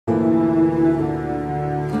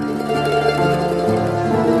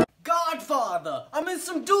Godfather! I'm in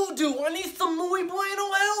some doo-doo! I need some muy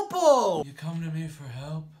bueno helpo! You come to me for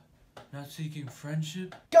help? Not seeking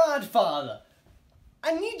friendship? Godfather!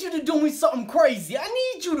 I need you to do me something crazy. I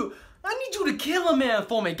need you to kill a man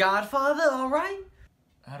for me, Godfather, alright?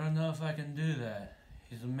 I don't know if I can do that.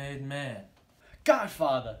 He's a made man.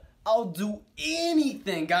 Godfather, I'll do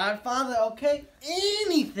anything, Godfather, okay?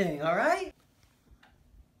 Anything, alright?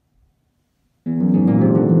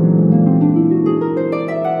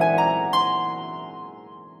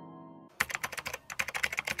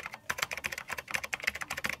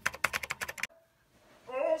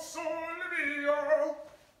 Oh, Olivia,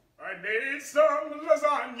 I made some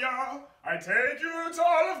lasagna. I take you to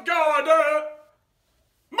Olive Garden.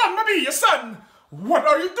 Mamma mia, son! What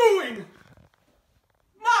are you doing?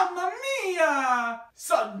 Mamma mia!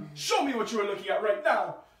 Son, show me what you are looking at right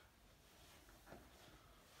now.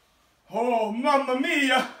 Oh, mamma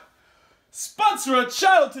mia! Sponsor a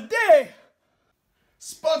child today!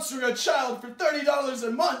 Sponsor a child for $30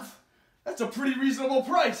 a month. That's a pretty reasonable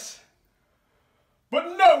price.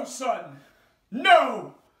 But no, son!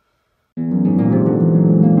 No!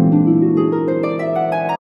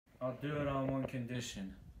 I'll do it on one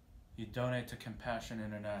condition. You donate to Compassion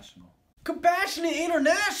International. Compassionate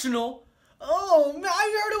International? Oh, man,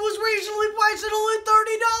 I heard it